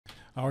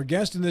Our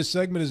guest in this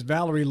segment is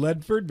Valerie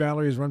Ledford.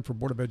 Valerie has run for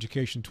Board of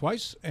Education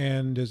twice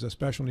and is a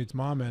special needs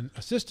mom and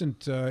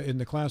assistant in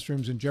the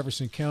classrooms in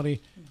Jefferson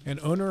County and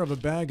owner of a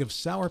bag of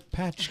Sour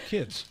Patch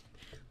Kids.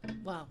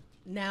 Well,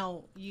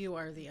 now you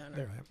are the owner.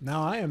 There I am.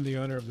 Now I am the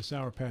owner of the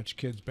Sour Patch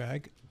Kids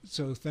bag,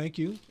 so thank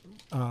you.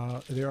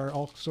 There are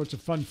all sorts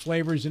of fun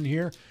flavors in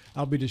here.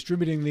 I'll be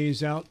distributing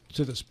these out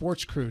to the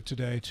sports crew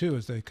today, too,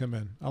 as they come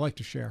in. I like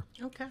to share.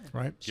 Okay.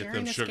 Right? Get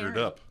them sugared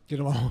up. Get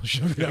them all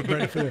sugared up,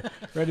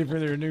 ready for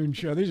their noon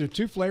show. These are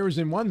 2 flavors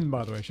in one,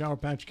 by the way, Sour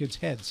Patch Kids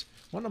heads.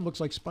 One of them looks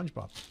like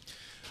SpongeBob.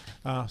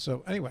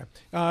 So anyway,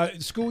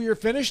 school year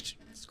finished?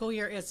 School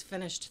year is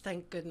finished,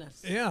 thank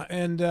goodness. Yeah,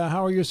 and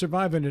how are you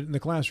surviving it in the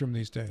classroom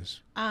these days?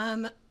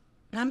 I'm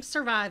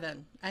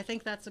surviving. I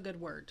think that's a good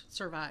word,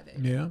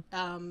 surviving. Yeah.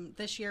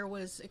 This year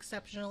was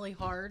exceptionally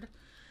hard.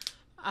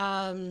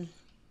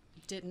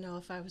 Didn't know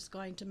if I was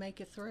going to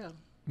make it through.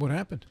 What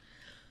happened?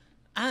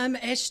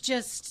 It's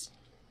just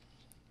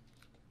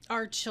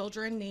our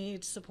children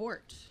need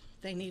support.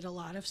 They need a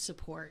lot of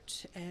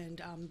support.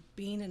 And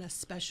being in a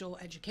special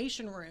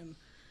education room,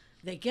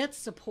 they get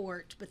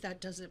support, but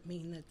that doesn't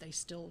mean that they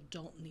still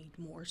don't need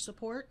more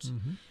support.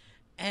 Mm-hmm.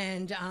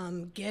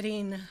 And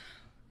getting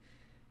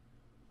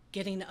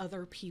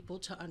other people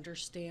to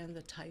understand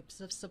the types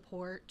of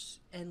support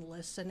and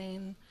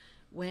listening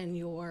when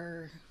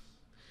you're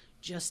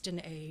just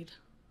an aide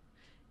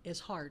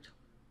is hard.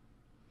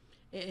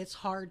 It's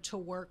hard to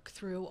work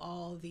through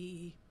all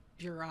the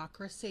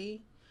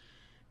bureaucracy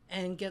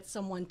and get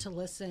someone to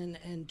listen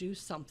and do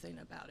something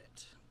about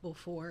it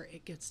before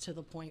it gets to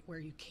the point where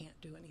you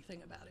can't do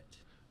anything about it.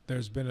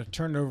 There's been a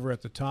turnover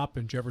at the top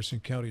in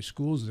Jefferson County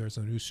schools. There's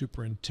a new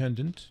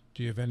superintendent.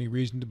 Do you have any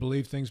reason to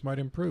believe things might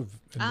improve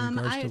in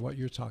regards to what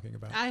you're talking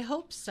about? I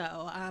hope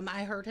so.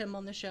 I heard him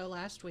on the show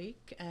last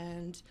week,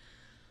 and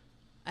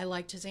I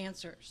liked his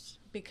answers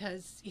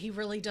because he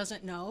really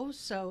doesn't know,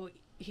 so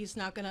he's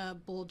not going to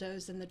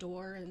bulldoze in the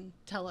door and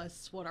tell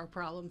us what our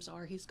problems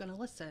are. He's going to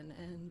listen,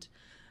 and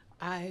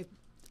I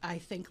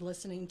think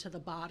listening to the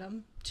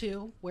bottom,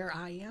 too, where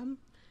I am,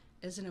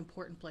 is an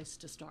important place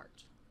to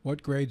start.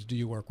 What grades do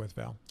you work with,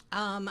 Val?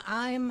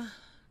 I'm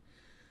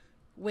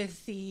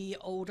with the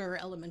older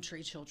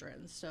elementary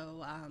children,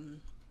 so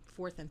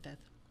 4th and 5th.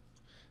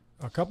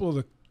 A couple of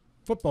the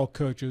football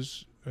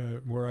coaches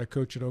where I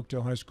coach at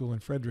Oakdale High School in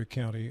Frederick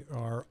County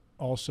are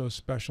also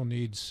special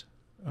needs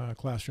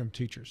classroom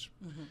teachers.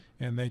 Mm-hmm.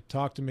 And they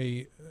talk to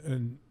me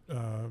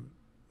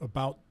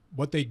about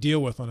what they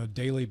deal with on a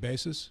daily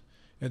basis.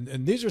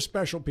 And these are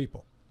special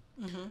people.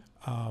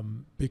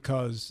 Mm-hmm.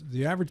 Because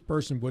the average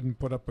person wouldn't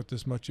put up with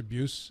this much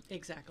abuse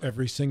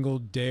every single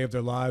day of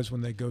their lives when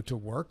they go to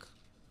work.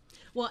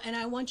 Well, and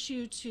I want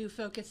you to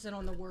focus in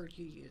on the word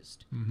you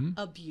used,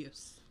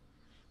 abuse.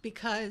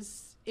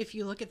 Because if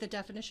you look at the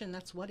definition,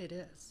 that's what it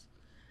is.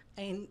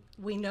 And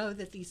we know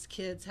that these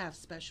kids have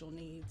special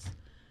needs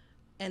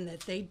and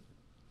that they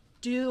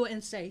do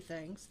and say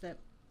things that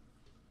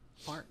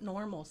aren't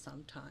normal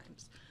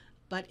sometimes.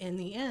 But in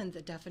the end,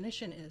 the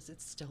definition is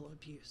it's still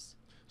abuse.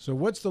 So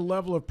what's the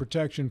level of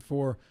protection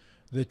for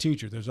the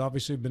teacher? There's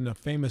obviously been a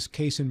famous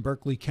case in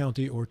Berkeley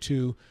County or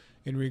two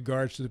in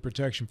regards to the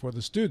protection for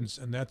the students,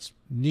 and that's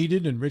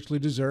needed and richly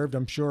deserved.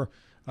 I'm sure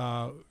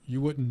you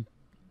wouldn't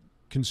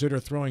consider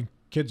throwing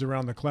kids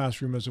around the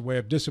classroom as a way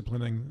of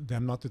disciplining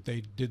them. Not that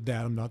they did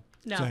that. I'm not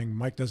saying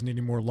Mike doesn't need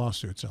any more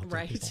lawsuits out there.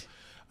 Right.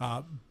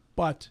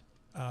 But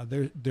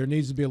there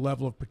needs to be a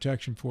level of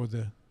protection for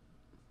the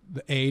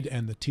aide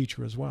and the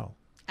teacher as well.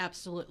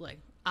 Absolutely.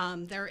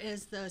 There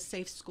is the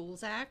Safe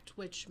Schools Act,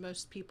 which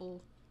most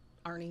people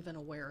aren't even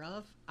aware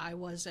of. I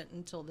wasn't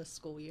until this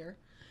school year.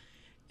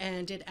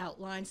 And it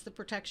outlines the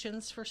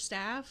protections for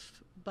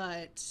staff,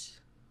 but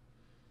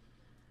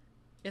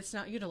it's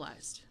not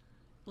utilized,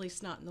 at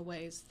least not in the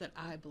ways that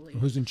I believe.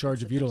 Who's in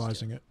charge of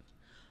utilizing it?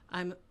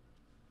 I'm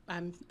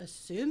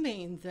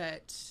assuming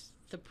that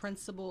the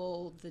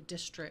principal, the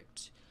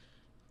district,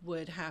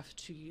 would have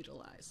to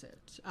utilize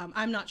it.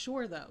 I'm not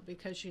sure, though,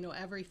 because,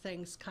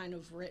 everything's kind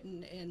of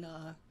written in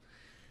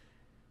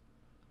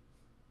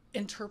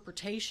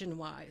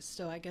interpretation-wise,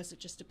 so I guess it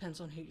just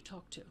depends on who you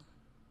talk to.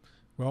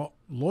 Well,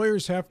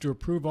 lawyers have to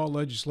approve all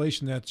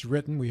legislation that's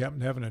written. We happen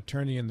to have an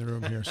attorney in the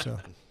room here, so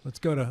let's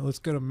go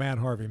to Matt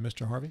Harvey.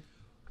 Mr. Harvey.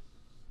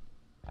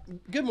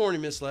 Good morning,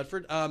 Miss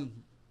Ledford.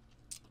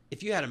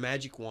 If you had a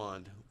magic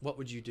wand, what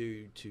would you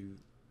do to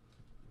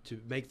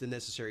make the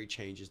necessary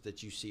changes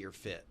that you see are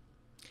fit?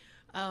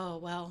 Oh,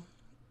 well,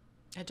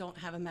 I don't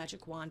have a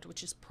magic wand,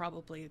 which is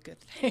probably a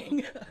good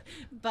thing.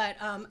 But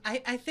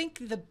I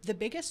think the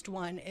biggest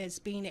one is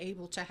being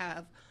able to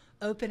have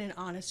open and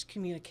honest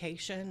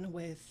communication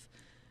with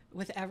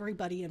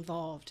everybody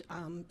involved,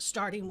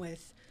 starting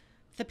with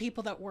the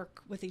people that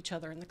work with each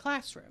other in the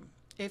classroom.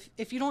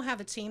 If you don't have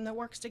a team that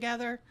works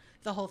together,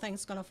 the whole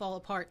thing's going to fall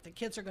apart. The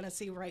kids are going to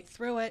see right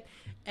through it,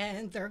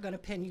 and they're going to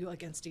pin you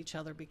against each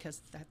other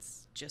because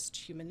that's just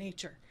human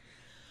nature.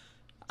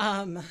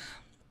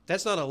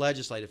 That's not a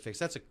legislative fix.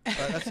 That's a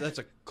that's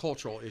a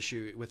cultural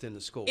issue within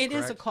the school. It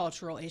is a correct?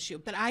 cultural issue,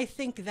 but I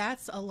think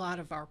that's a lot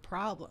of our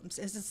problems.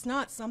 Is it's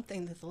not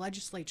something that the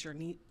legislature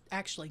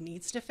actually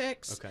needs to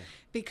fix. Okay.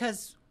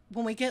 Because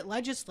when we get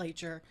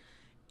legislature,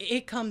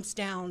 it comes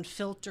down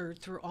filtered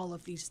through all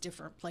of these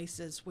different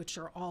places, which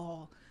are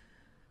all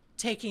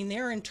taking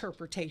their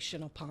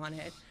interpretation upon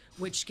it,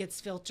 which gets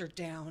filtered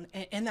down.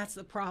 And that's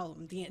the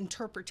problem. The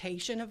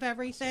interpretation of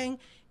everything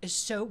is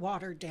so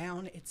watered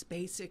down. It's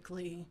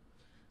basically,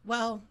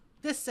 well,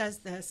 this says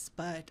this,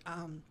 but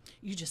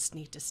you just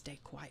need to stay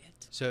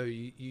quiet. So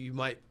you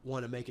might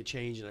want to make a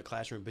change in a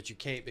classroom, but you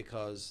can't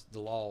because the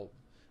law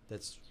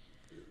that's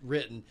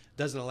written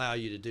doesn't allow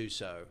you to do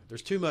so.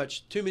 There's too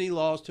many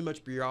laws, too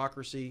much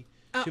bureaucracy,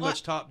 too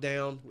much top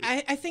down.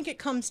 I think it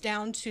comes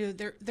down to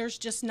there's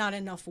just not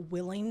enough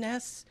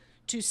willingness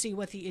to see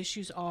what the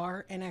issues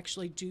are and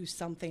actually do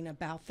something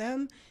about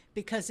them,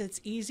 because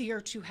it's easier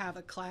to have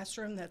a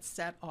classroom that's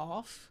set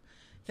off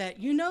that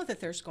you know that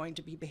there's going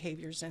to be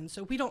behaviors in.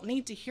 So we don't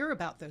need to hear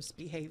about those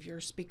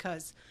behaviors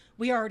because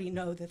we already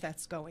know that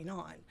that's going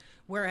on.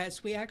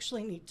 Whereas we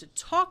actually need to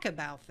talk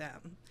about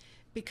them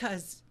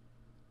because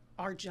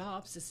our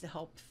jobs is to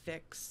help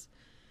fix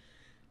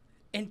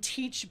and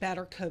teach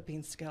better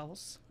coping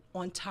skills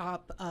on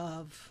top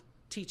of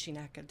teaching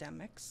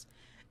academics.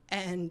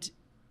 And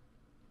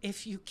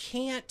if you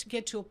can't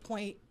get to a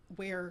point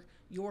where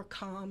you're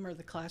calm or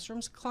the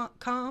classroom's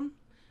calm,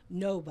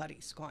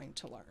 nobody's going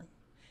to learn.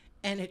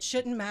 And it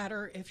shouldn't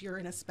matter if you're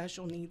in a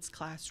special needs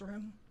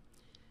classroom.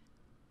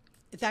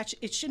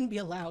 It shouldn't be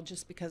allowed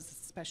just because it's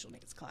a special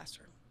needs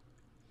classroom.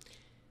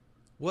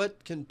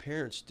 What can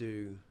parents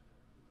do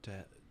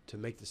to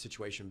make the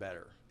situation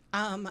better?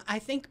 I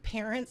think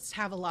parents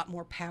have a lot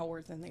more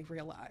power than they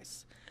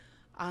realize.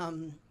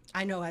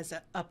 I know as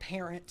a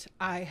parent,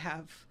 I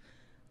have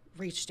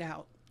reached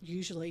out,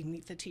 usually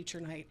meet the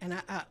teacher night,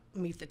 and I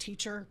meet the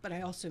teacher, but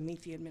I also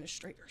meet the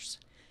administrators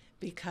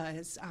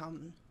because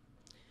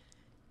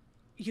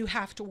you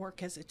have to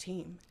work as a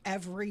team.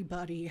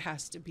 Everybody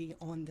has to be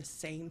on the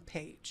same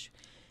page.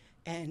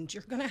 And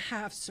you're going to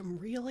have some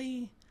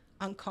really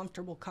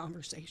uncomfortable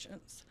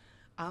conversations.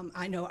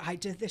 I know I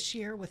did this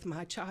year with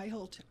my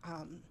child.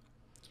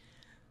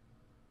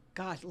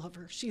 God love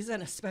her. She's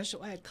in a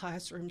special ed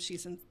classroom.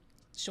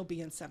 She'll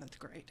be in 7th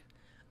grade.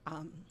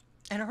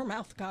 And her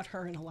mouth got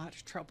her in a lot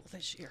of trouble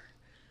this year.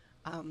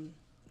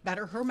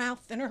 Better her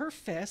mouth than her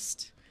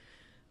fist,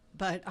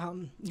 but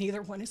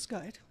neither one is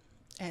good.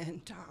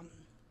 And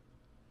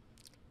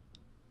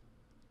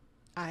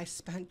I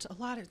spent a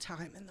lot of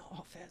time in the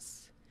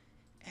office,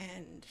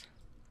 and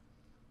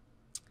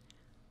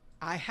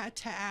I had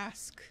to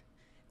ask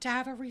to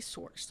have a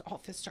resource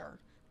officer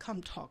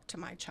come talk to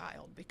my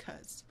child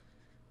because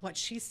what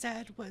she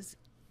said was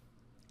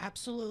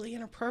absolutely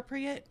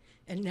inappropriate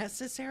and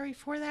necessary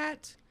for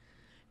that.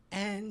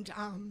 And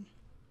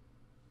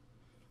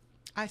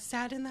I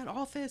sat in that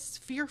office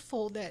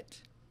fearful that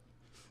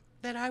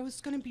I was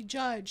going to be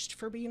judged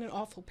for being an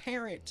awful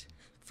parent,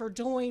 for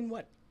doing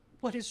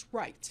what is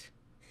right.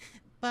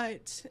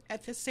 But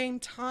at the same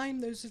time,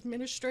 those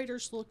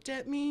administrators looked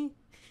at me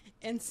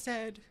and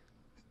said,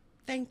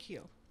 "Thank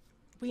you.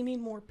 We need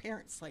more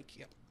parents like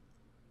you."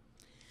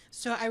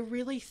 So I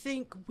really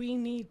think we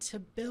need to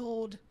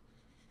build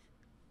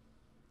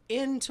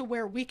into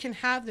where we can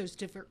have those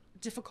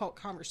difficult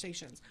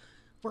conversations.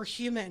 We're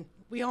human.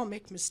 We all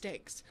make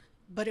mistakes.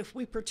 But if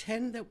we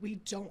pretend that we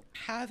don't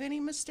have any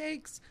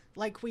mistakes,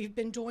 like we've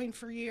been doing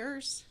for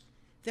years,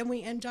 then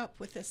we end up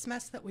with this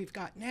mess that we've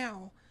got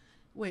now,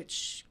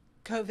 which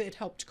COVID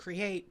helped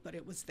create, but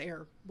it was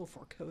there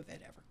before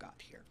COVID ever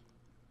got here.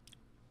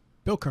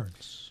 Bill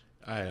Kearns.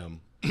 I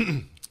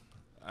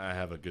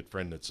have a good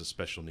friend that's a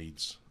special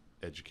needs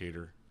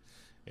educator,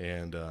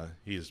 and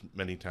he has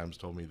many times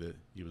told me that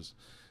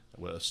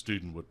a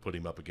student would put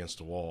him up against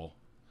a wall,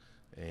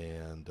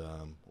 and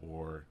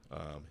or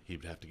he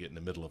would have to get in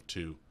the middle of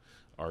two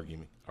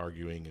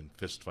arguing and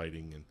fist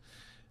fighting, and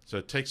so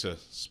it takes a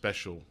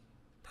special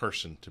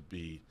person to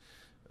be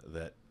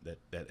that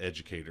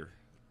educator.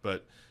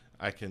 But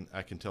I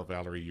can tell,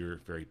 Valerie,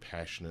 you're very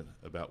passionate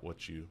about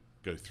what you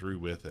go through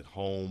with at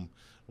home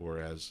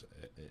or as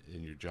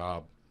in your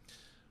job.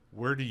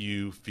 Where do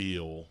you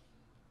feel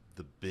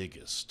the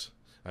biggest?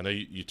 I know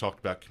you talked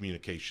about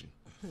communication.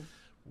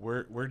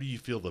 Where do you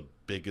feel the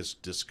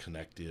biggest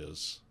disconnect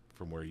is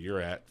from where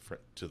you're at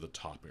to the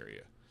top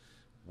area?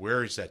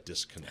 Where is that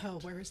disconnect? Oh,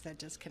 where is that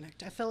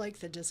disconnect? I feel like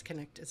the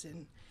disconnect is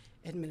in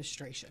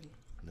administration.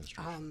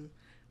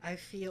 I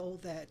feel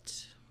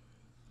that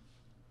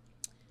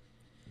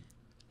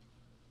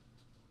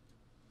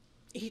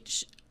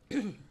each,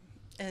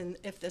 and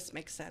if this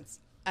makes sense,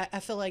 I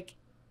feel like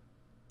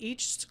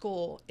each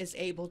school is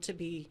able to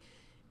be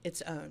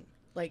its own.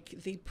 Like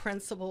the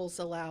principal's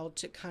allowed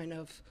to kind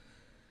of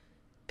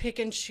pick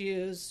and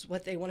choose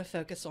what they want to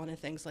focus on and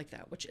things like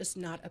that, which is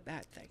not a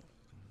bad thing.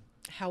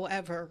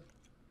 However,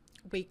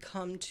 we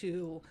come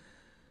to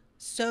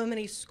so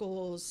many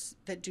schools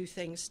that do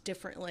things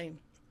differently,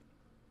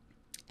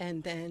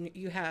 And then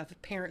you have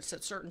parents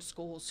at certain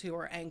schools who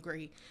are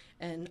angry,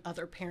 and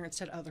other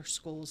parents at other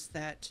schools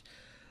that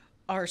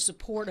are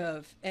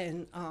supportive.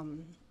 And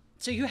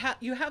so you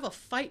have a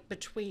fight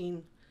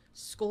between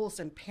schools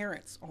and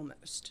parents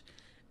almost.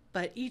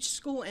 But each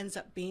school ends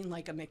up being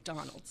like a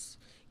McDonald's.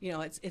 You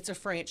know, it's a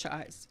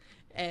franchise.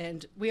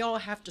 And we all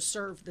have to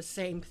serve the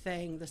same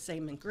thing, the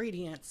same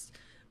ingredients,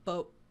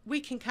 but we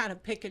can kind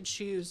of pick and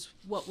choose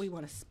what we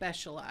want to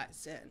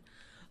specialize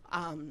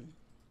in.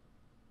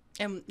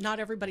 And not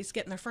everybody's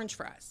getting their French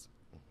fries.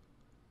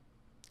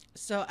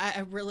 So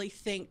I really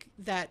think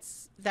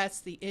that's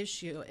the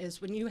issue,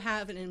 is when you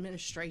have an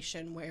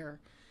administration where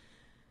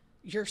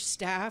your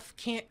staff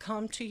can't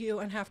come to you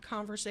and have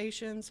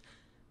conversations,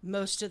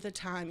 most of the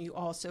time you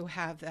also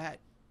have that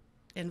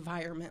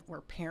environment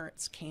where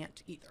parents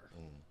can't either.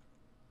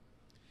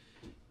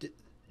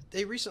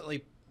 They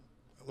recently,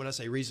 when I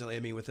say recently, I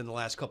mean within the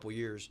last couple of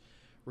years,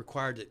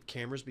 required that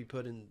cameras be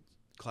put in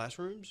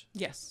classrooms?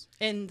 Yes,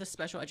 in the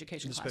special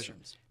education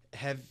classrooms.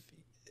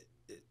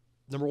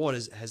 Number one,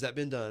 has that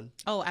been done?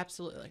 Oh,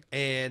 absolutely.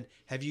 And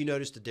have you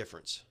noticed a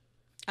difference?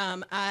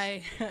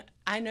 I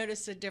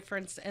noticed a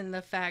difference in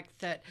the fact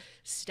that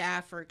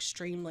staff are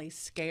extremely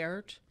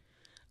scared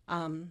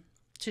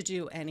to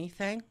do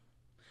anything.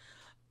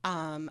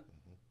 A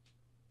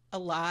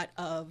lot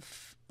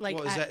of like.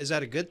 Well, is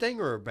that a good thing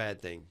or a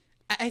bad thing?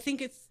 I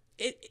think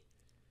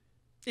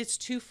it's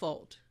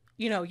twofold.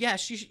 You know,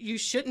 yes, you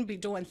shouldn't be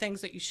doing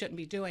things that you shouldn't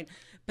be doing,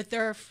 but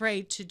they're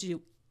afraid to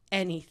do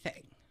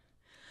anything.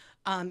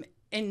 And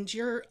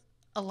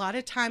a lot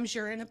of times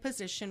you're in a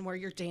position where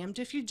you're damned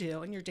if you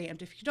do and you're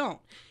damned if you don't.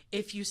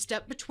 If you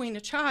step between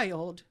a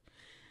child,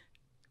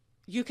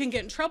 you can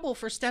get in trouble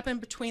for stepping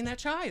between that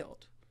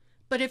child.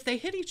 But if they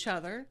hit each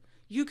other,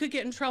 you could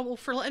get in trouble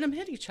for letting them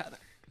hit each other.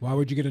 Why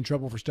would you get in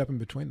trouble for stepping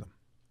between them?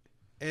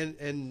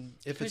 And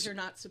if because you're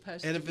not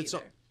supposed and to if be it's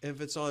there.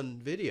 if it's on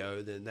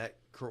video, then that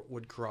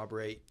would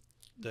corroborate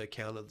the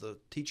account of the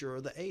teacher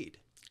or the aide.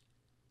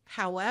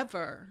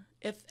 However,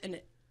 if an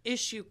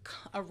issue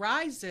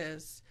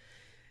arises,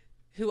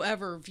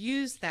 whoever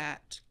views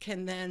that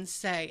can then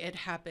say it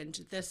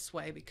happened this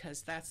way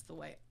because that's the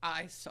way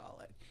I saw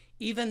it,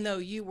 even though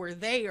you were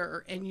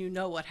there and you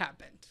know what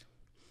happened.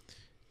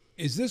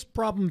 Is this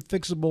problem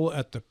fixable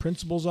at the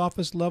principal's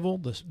office level,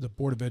 the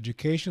Board of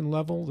Education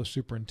level, the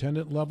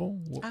superintendent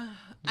level?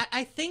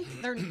 I think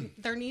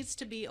there needs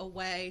to be a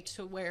way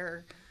to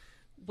where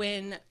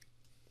when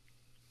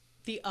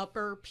the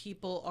upper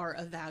people are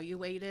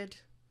evaluated,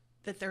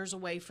 that there's a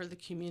way for the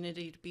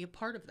community to be a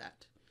part of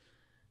that.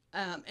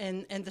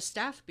 And the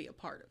staff be a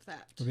part of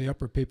that. For the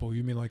upper people,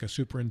 you mean like a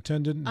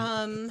superintendent,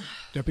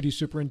 deputy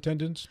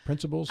superintendents,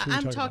 principals?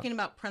 I'm talking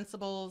about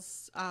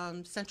principals,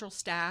 central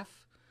staff,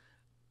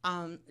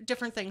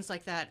 different things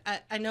like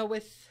that. I know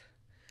with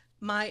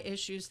my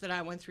issues that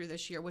I went through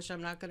this year, which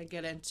I'm not going to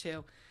get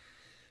into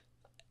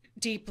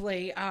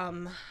deeply,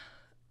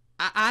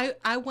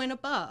 I went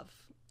above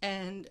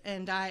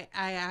and I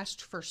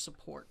asked for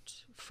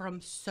support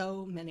from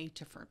so many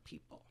different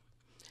people.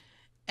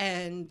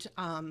 And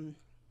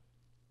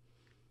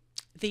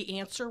the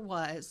answer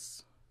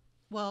was,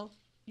 well,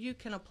 you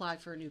can apply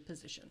for a new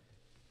position.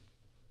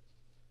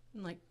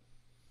 I'm like,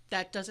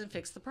 that doesn't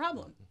fix the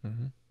problem.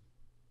 Mm-hmm.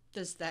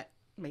 Does that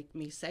make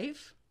me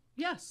safe?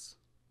 Yes.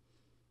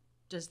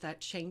 Does that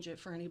change it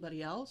for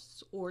anybody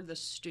else or the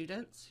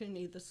students who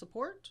need the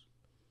support?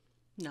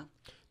 No.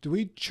 Do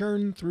we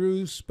churn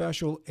through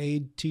special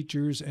aid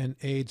teachers and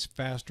aides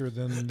faster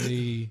than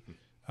the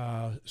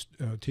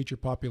teacher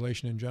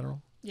population in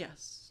general?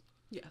 Yes.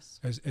 Yes.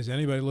 Is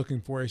anybody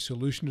looking for a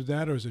solution to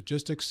that, or is it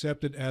just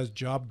accepted as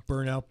job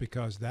burnout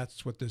because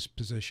that's what this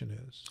position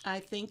is? I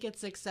think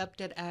it's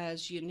accepted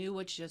as you knew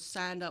what you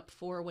signed up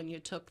for when you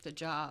took the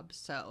job.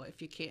 So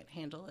if you can't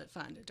handle it,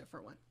 find a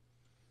different one.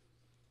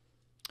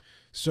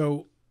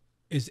 So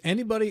is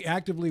anybody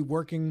actively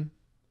working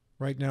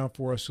right now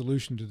for a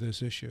solution to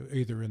this issue,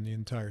 either in the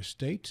entire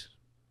state,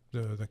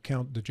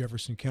 the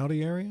Jefferson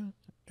County area,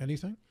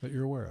 anything that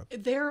you're aware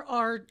of? There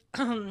are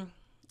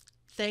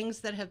things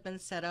that have been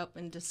set up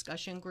in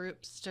discussion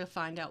groups to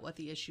find out what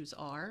the issues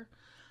are,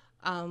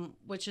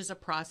 which is a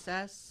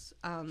process.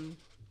 I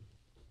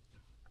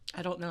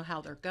don't know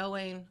how they're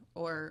going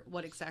or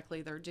what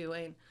exactly they're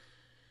doing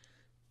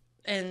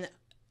and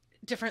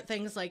different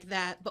things like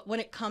that. But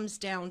when it comes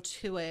down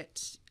to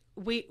it,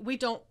 we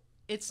don't,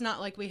 it's not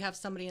like we have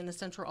somebody in the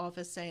central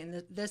office saying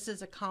that this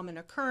is a common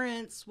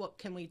occurrence. What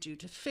can we do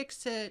to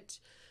fix it?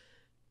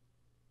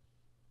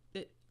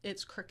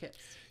 It's crickets.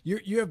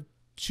 You have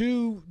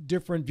two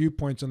different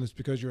viewpoints on this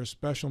because you're a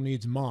special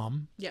needs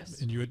mom.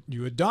 Yes. And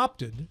you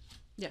adopted.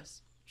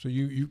 Yes. So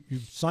you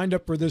signed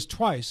up for this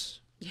twice.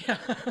 Yeah.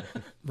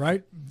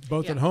 Right?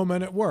 Both at home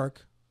and at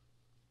work.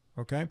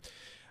 Okay.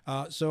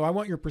 So I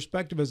want your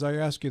perspective as I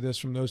ask you this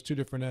from those two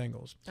different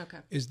angles. Okay.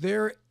 Is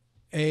there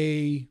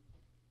a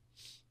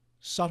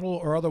subtle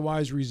or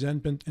otherwise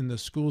resentment in the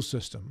school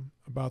system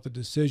about the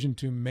decision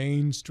to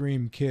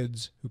mainstream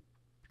kids who,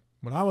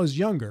 when I was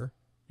younger,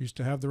 used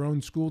to have their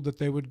own school that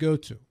they would go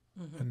to?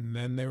 and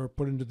then they were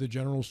put into the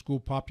general school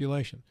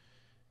population.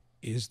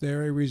 Is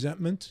there a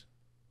resentment,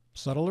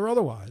 subtle or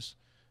otherwise,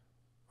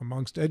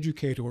 amongst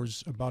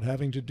educators about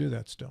having to do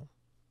that still?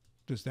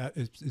 Is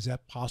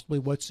that possibly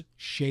what's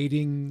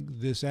shading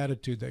this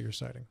attitude that you're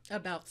citing?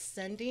 About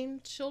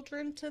sending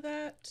children to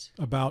that?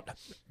 About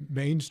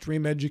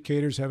mainstream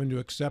educators having to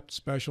accept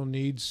special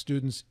needs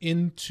students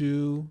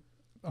into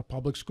a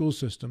public school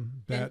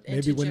system that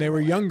maybe when they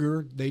were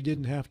younger, they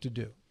didn't have to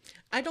do.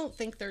 I don't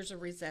think there's a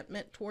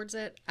resentment towards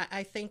it.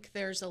 I think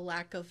there's a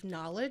lack of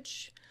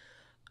knowledge.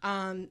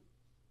 And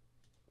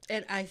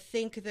I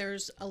think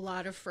there's a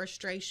lot of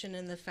frustration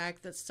in the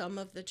fact that some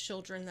of the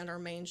children that are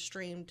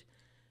mainstreamed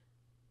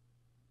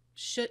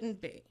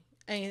shouldn't be.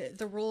 And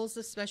the rules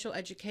of special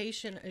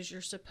education is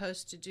you're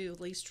supposed to do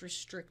least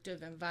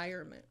restrictive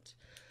environment,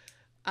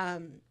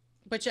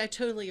 which I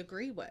totally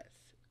agree with.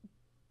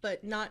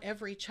 But not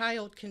every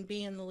child can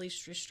be in the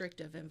least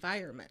restrictive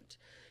environment.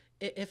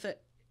 If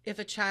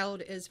a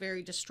child is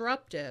very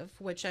disruptive,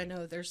 which I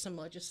know there's some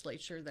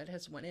legislature that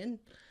has went in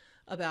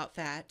about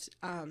that,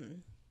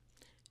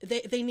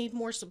 they need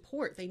more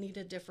support. They need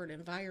a different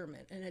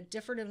environment, and a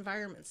different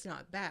environment's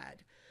not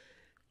bad.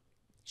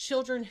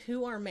 Children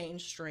who are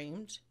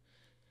mainstreamed,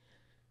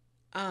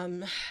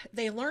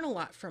 they learn a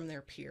lot from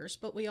their peers,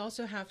 but we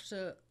also have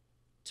to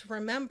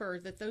remember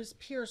that those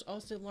peers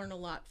also learn a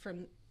lot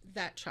from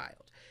that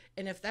child.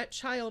 And if that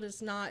child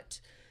is not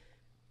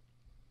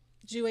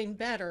doing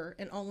better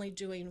and only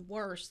doing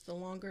worse the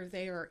longer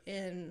they are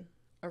in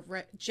a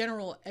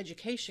general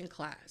education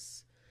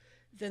class,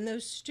 then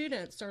those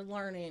students are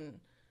learning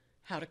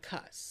how to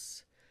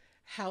cuss,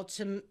 how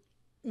to,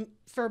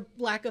 for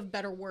lack of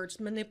better words,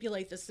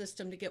 manipulate the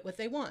system to get what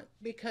they want,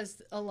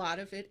 because a lot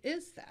of it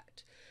is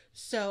that.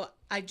 So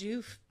I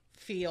do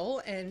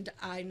feel, and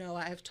I know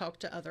I have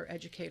talked to other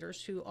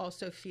educators who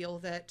also feel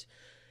that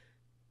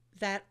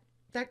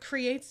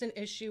creates an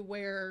issue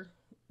where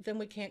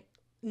then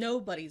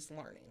nobody's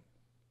learning.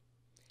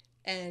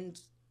 And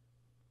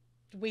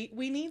we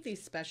need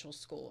these special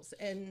schools.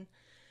 And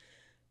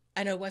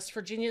I know West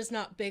Virginia is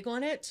not big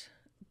on it,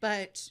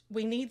 but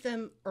we need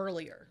them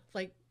earlier.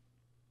 Like,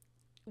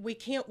 we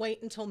can't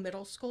wait until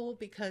middle school,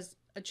 because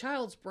a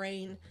child's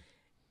brain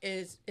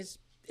isn't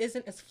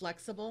as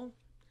flexible,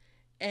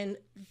 and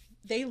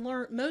they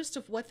learn, most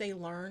of what they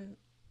learn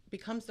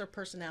becomes their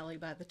personality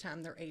by the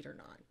time they're 8 or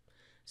 9.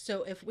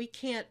 So if we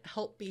can't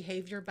help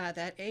behavior by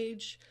that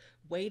age,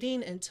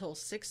 waiting until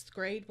 6th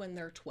grade when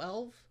they're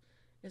 12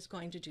 is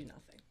going to do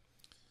nothing.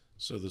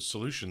 So the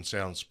solution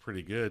sounds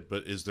pretty good,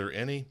 but is there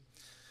any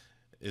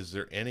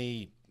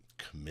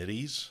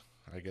committees,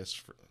 I guess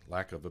for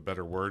lack of a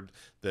better word,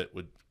 that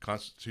would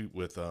constitute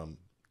with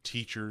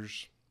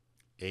teachers,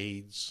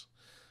 aides,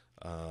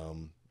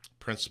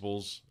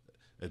 principals,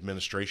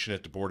 administration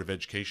at the Board of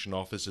Education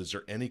office? Is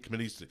there any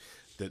committees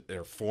that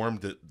are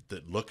formed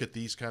that look at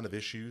these kind of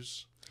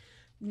issues?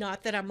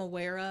 Not that I'm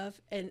aware of,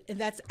 and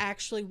that's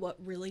actually what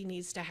really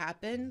needs to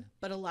happen.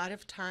 But a lot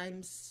of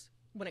times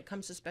when it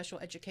comes to special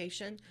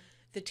education,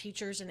 the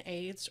teachers and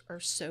aides are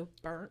so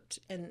burnt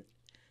and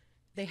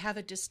they have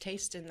a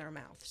distaste in their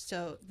mouth.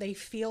 So they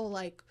feel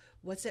like,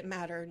 what's it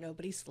matter?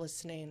 Nobody's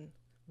listening.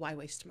 Why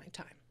waste my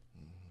time?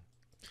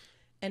 Mm-hmm.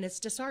 And it's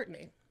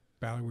disheartening.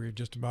 Valerie, we're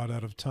just about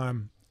out of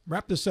time.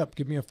 Wrap this up.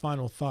 Give me a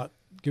final thought.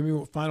 Give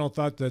me a final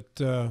thought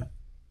that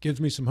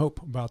gives me some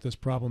hope about this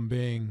problem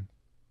being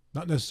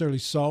not necessarily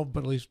solved,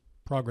 but at least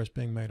progress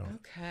being made on it.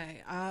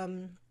 Okay.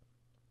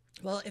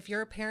 Well, if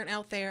you're a parent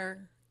out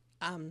there,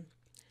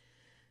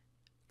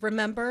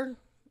 remember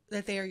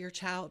that they are your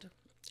child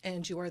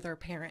and you are their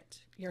parent.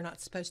 You're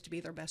not supposed to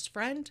be their best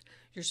friend.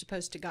 You're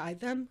supposed to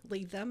guide them,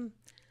 lead them,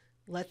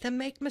 let them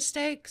make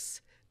mistakes,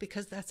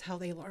 because that's how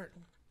they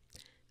learn.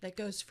 That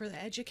goes for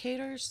the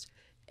educators.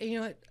 And you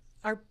know what?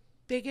 Our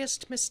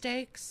biggest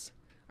mistakes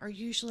are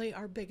usually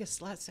our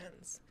biggest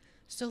lessons.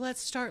 So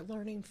let's start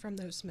learning from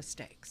those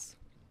mistakes.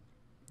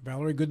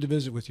 Valerie, good to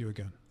visit with you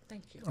again.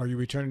 Thank you. Are you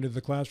returning to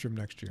the classroom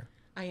next year?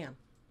 I am.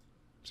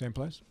 Same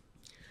place?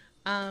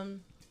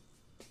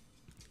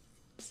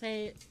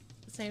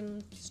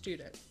 Same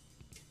student.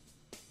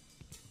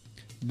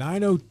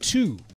 9:02